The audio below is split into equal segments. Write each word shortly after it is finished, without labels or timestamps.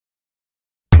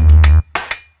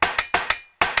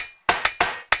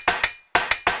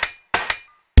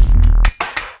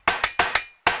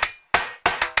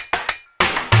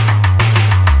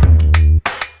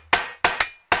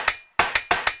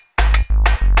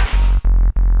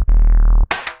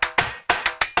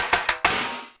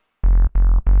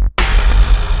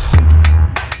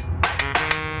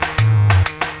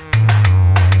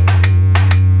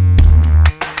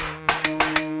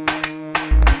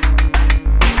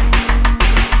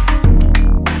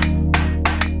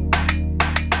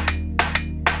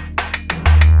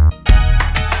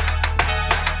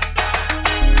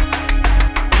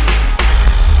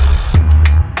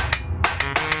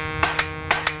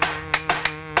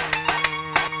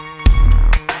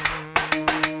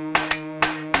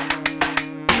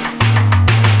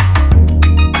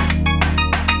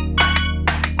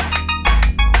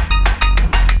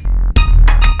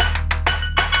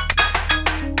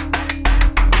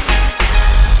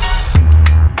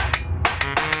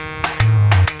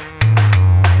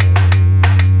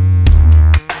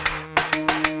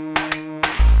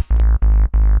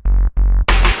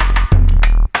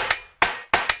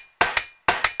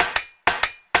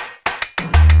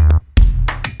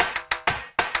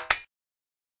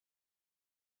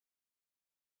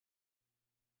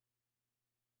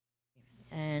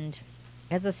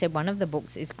As I said, one of the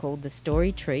books is called The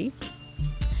Story Tree.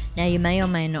 Now, you may or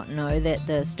may not know that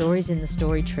the stories in the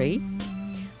story tree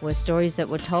were stories that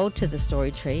were told to the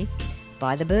story tree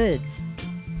by the birds.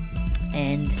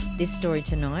 And this story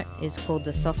tonight is called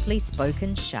The Softly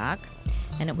Spoken Shark,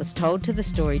 and it was told to the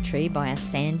story tree by a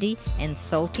sandy and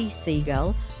salty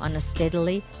seagull on a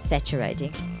steadily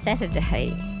saturating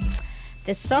Saturday.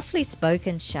 The softly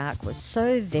spoken shark was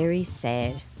so very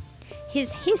sad.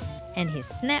 His hiss and his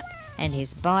snap and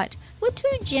his bite were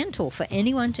too gentle for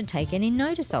anyone to take any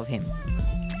notice of him.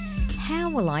 How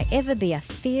will I ever be a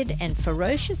feared and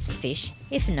ferocious fish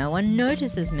if no one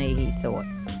notices me, he thought.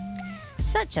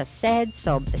 Such a sad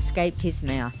sob escaped his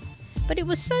mouth, but it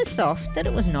was so soft that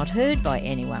it was not heard by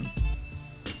anyone.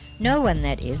 No one,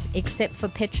 that is, except for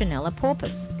Petronella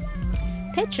Porpoise.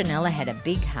 Petronella had a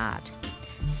big heart.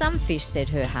 Some fish said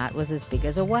her heart was as big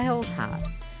as a whale's heart,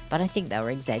 but I think they were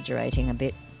exaggerating a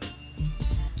bit.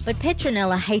 But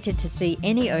Petronella hated to see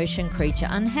any ocean creature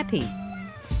unhappy.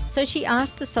 So she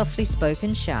asked the softly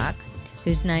spoken shark,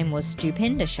 whose name was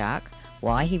Stupenda Shark,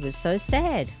 why he was so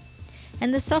sad.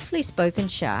 And the softly spoken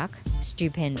shark,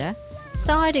 Stupenda,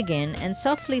 sighed again and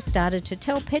softly started to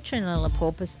tell Petronella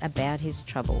Porpoise about his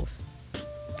troubles.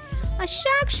 A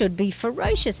shark should be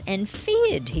ferocious and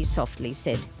feared, he softly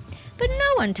said. But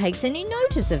no one takes any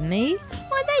notice of me.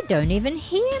 Why, they don't even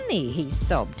hear me, he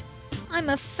sobbed. I'm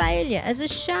a failure as a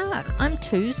shark. I'm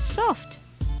too soft.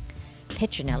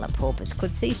 Petronella Porpoise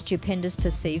could see Stupenda's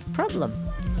perceived problem.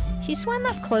 She swam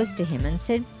up close to him and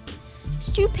said,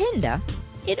 Stupenda,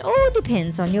 it all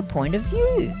depends on your point of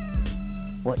view.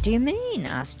 What do you mean?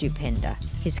 Asked Stupenda,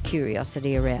 his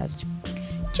curiosity aroused.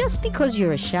 Just because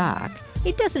you're a shark,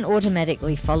 it doesn't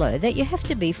automatically follow that you have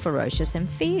to be ferocious and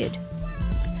feared.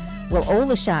 Well, all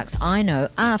the sharks I know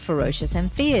are ferocious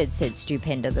and feared, said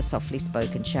Stupenda, the softly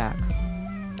spoken shark.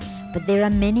 But there are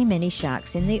many, many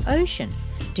sharks in the ocean.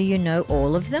 Do you know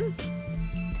all of them?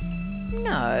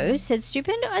 No, said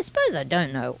Stupenda. I suppose I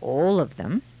don't know all of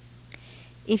them.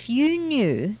 If you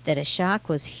knew that a shark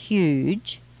was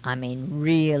huge, I mean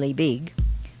really big,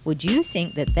 would you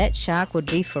think that that shark would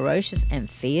be ferocious and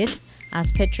feared?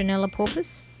 Asked Petronella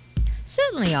Porpoise.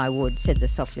 Certainly I would, said the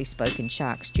softly spoken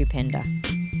shark, Stupenda.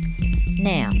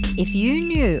 Now, if you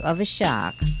knew of a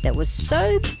shark that was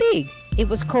so big it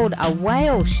was called a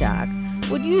whale shark,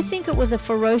 would you think it was a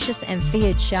ferocious and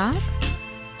feared shark?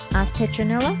 Asked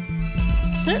Petronella.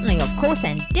 Certainly, of course,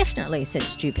 and definitely, said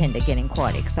Stupenda, getting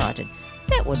quite excited.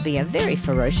 That would be a very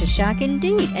ferocious shark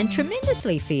indeed, and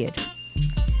tremendously feared.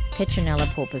 Petronella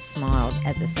Porpoise smiled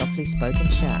at the softly spoken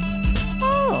shark.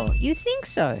 Oh, you think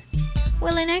so?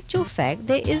 Well, in actual fact,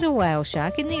 there is a whale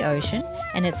shark in the ocean,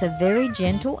 and it's a very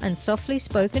gentle and softly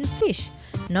spoken fish,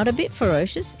 not a bit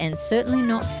ferocious and certainly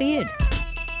not feared.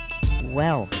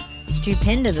 Well,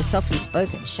 Stupenda, the softly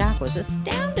spoken shark, was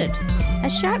astounded. A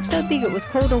shark so big it was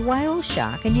called a whale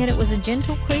shark, and yet it was a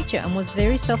gentle creature and was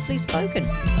very softly spoken.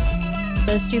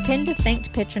 So Stupenda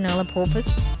thanked Petronella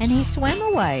Porpoise, and he swam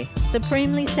away,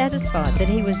 supremely satisfied that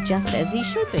he was just as he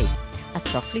should be, a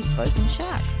softly spoken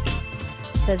shark.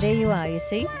 So there you are, you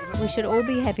see. We should all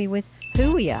be happy with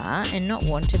who we are and not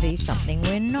want to be something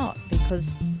we're not,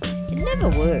 because it never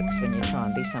works when you try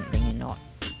and be something you're not.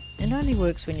 It only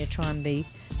works when you try and be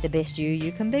the best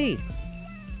you can be.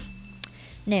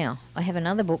 Now, I have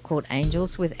another book called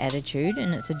Angels with Attitude,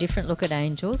 and it's a different look at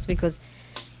angels, because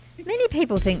many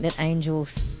people think that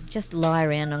angels just lie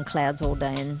around on clouds all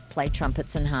day and play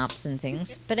trumpets and harps and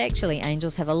things, but actually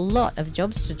angels have a lot of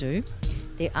jobs to do.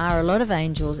 There are a lot of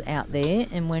angels out there,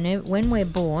 and when we're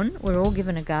born, we're all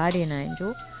given a guardian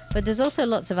angel, but there's also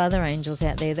lots of other angels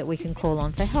out there that we can call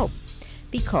on for help,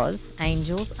 because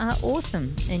angels are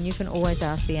awesome, and you can always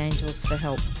ask the angels for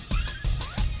help.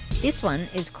 This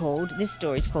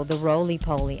story is called The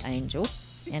Roly-Poly Angel,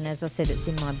 and as I said, it's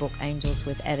in my book, Angels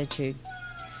with Attitude.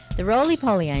 The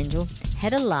roly-poly angel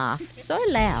had a laugh so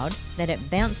loud that it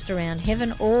bounced around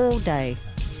heaven all day.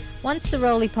 Once the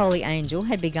roly-poly angel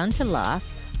had begun to laugh,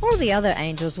 all the other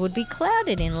angels would be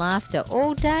clouded in laughter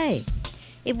all day.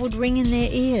 It would ring in their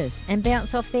ears and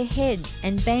bounce off their heads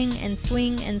and bang and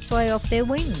swing and sway off their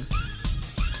wings.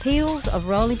 Peals of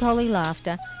roly-poly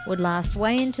laughter would last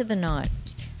way into the night,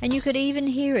 and you could even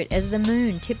hear it as the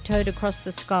moon tiptoed across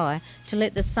the sky to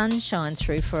let the sun shine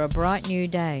through for a bright new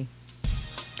day.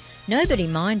 Nobody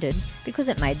minded, because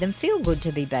it made them feel good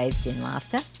to be bathed in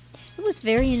laughter. It was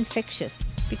very infectious,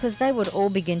 because they would all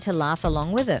begin to laugh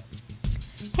along with it.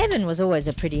 Heaven was always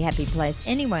a pretty happy place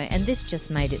anyway, and this just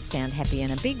made it sound happy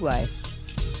in a big way.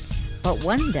 But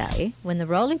one day, when the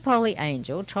roly-poly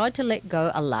angel tried to let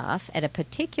go a laugh at a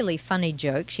particularly funny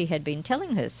joke she had been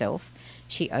telling herself,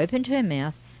 she opened her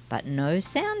mouth, but no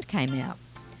sound came out.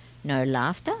 No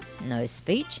laughter, no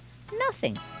speech,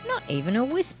 nothing, not even a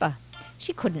whisper.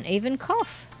 She couldn't even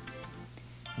cough.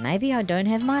 Maybe I don't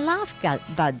have my laugh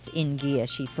buds in gear,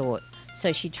 she thought,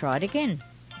 so she tried again.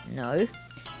 No,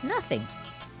 nothing.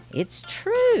 It's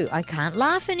true, I can't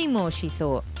laugh anymore, she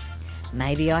thought.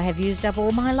 Maybe I have used up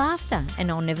all my laughter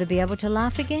and I'll never be able to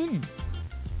laugh again.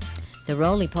 The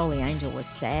roly-poly angel was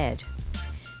sad.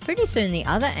 Pretty soon the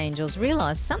other angels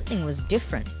realised something was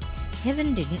different.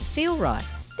 Heaven didn't feel right.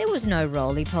 There was no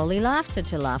roly-poly laughter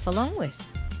to laugh along with.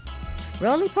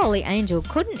 Roly-poly angel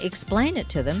couldn't explain it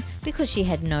to them because she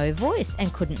had no voice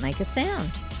and couldn't make a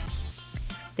sound.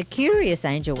 The curious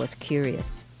angel was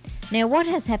curious. Now what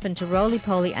has happened to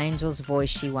roly-poly angel's voice,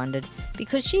 she wondered,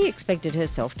 because she expected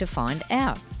herself to find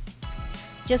out.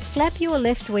 Just flap your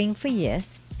left wing for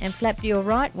yes and flap your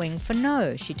right wing for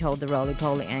no, she told the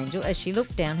roly-poly angel as she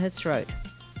looked down her throat.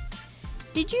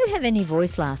 Did you have any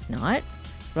voice last night?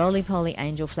 Roly-poly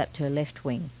angel flapped her left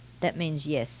wing. That means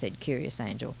yes, said curious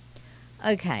angel.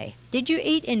 Okay, did you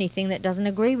eat anything that doesn't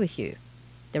agree with you?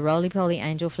 The roly-poly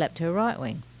angel flapped her right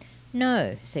wing.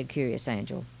 No, said curious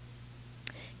angel.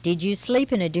 Did you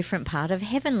sleep in a different part of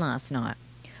heaven last night?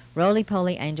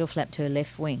 Roly-poly angel flapped her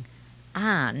left wing.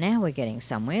 Ah, now we're getting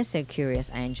somewhere, said curious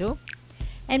angel.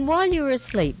 And while you were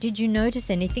asleep, did you notice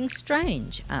anything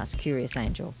strange? Asked curious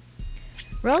angel.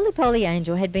 Roly-poly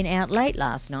angel had been out late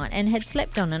last night and had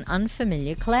slept on an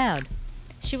unfamiliar cloud.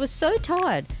 She was so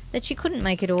tired that she couldn't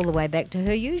make it all the way back to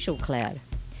her usual cloud.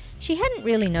 She hadn't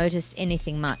really noticed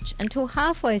anything much until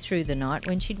halfway through the night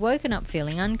when she'd woken up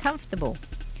feeling uncomfortable.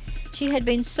 She had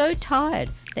been so tired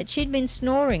that she'd been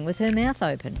snoring with her mouth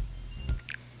open.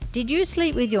 Did you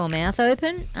sleep with your mouth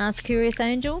open? Asked curious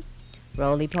angel.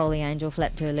 Roly-poly angel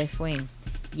flapped her left wing.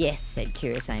 Yes, said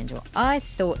curious angel. I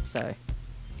thought so.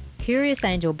 Curious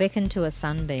angel beckoned to a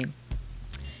sunbeam.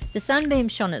 The sunbeam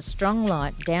shone its strong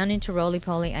light down into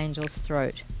roly-poly angel's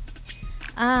throat.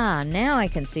 Ah, now I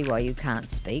can see why you can't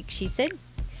speak, she said.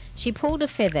 She pulled a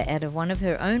feather out of one of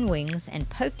her own wings and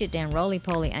poked it down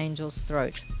roly-poly angel's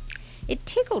throat. It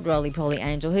tickled roly-poly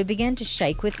angel, who began to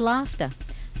shake with laughter.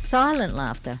 Silent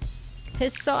laughter. Her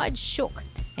sides shook,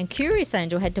 and curious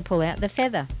angel had to pull out the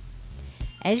feather.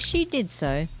 As she did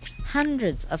so,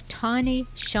 hundreds of tiny,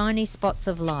 shiny spots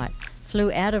of light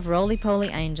flew out of roly-poly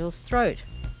angel's throat.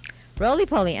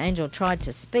 Roly-poly angel tried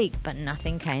to speak, but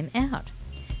nothing came out.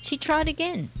 She tried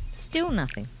again. Still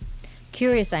nothing.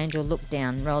 Curious angel looked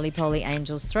down roly-poly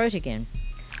angel's throat again.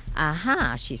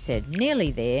 Aha, she said,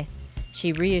 nearly there.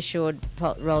 She reassured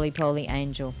roly-poly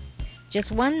angel.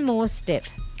 Just one more step.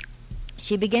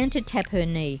 She began to tap her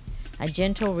knee, a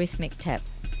gentle rhythmic tap.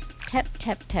 Tap,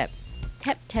 tap, tap.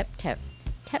 Tap, tap, tap.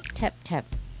 Tap, tap, tap.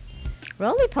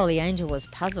 Roly-poly angel was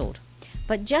puzzled,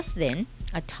 but just then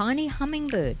a tiny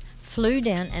hummingbird flew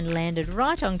down and landed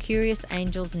right on curious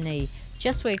angel's knee,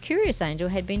 just where curious angel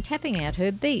had been tapping out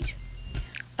her beat.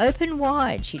 Open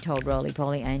wide, she told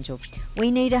roly-poly angel.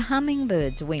 We need a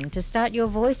hummingbird's wing to start your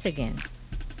voice again.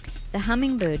 The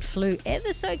hummingbird flew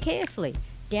ever so carefully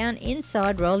down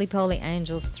inside roly-poly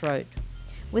angel's throat.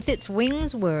 With its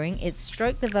wings whirring, it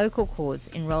stroked the vocal cords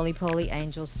in roly-poly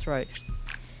angel's throat.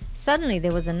 Suddenly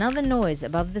there was another noise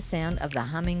above the sound of the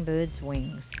hummingbird's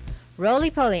wings.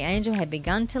 Roly-poly angel had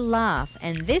begun to laugh,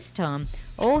 and this time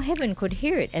all heaven could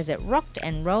hear it as it rocked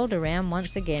and rolled around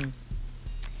once again.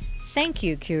 Thank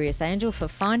you, curious angel, for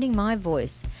finding my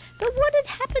voice. But what had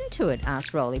happened to it?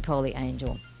 Asked roly-poly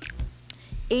angel.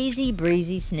 Easy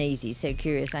breezy sneezy, said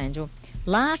curious angel.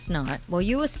 Last night, while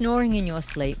you were snoring in your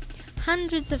sleep,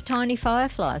 hundreds of tiny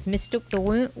fireflies mistook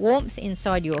the warmth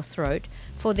inside your throat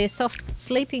for their soft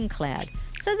sleeping cloud.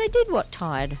 So they did what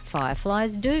tired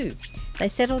fireflies do. They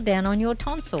settled down on your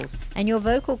tonsils and your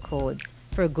vocal cords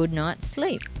for a good night's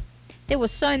sleep. There were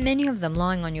so many of them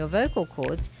lying on your vocal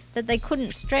cords that they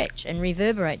couldn't stretch and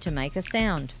reverberate to make a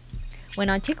sound. When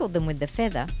I tickled them with the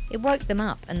feather, it woke them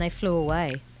up and they flew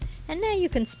away. And now you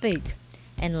can speak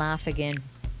and laugh again.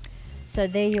 So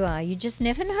there you are. You just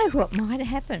never know what might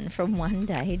happen from one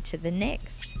day to the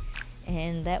next.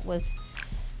 And that was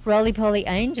roly-poly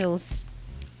angel's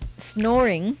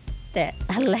snoring that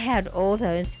allowed all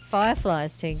those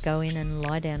fireflies to go in and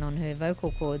lie down on her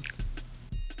vocal cords.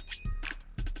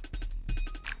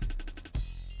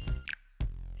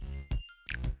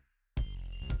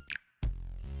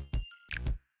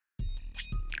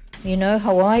 You know,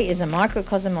 Hawaii is a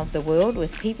microcosm of the world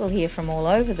with people here from all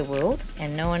over the world,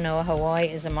 and Noa Hawaii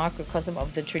is a microcosm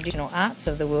of the traditional arts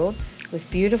of the world with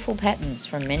beautiful patterns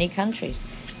from many countries.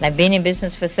 They've been in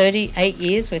business for 38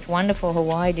 years with wonderful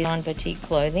Hawaii designed batik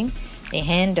clothing. Their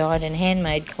hand-dyed and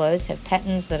handmade clothes have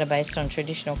patterns that are based on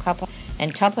traditional kapa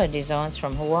and tupper designs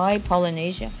from Hawaii,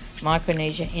 Polynesia,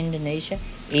 Micronesia, Indonesia,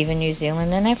 even New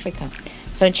Zealand and Africa.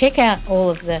 So check out all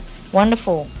of the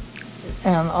wonderful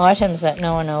items that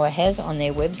Noa Noa has on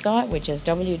their website, which is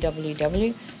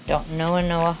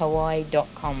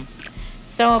www.noanoahawaii.com.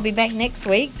 So I'll be back next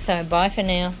week, so bye for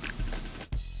now.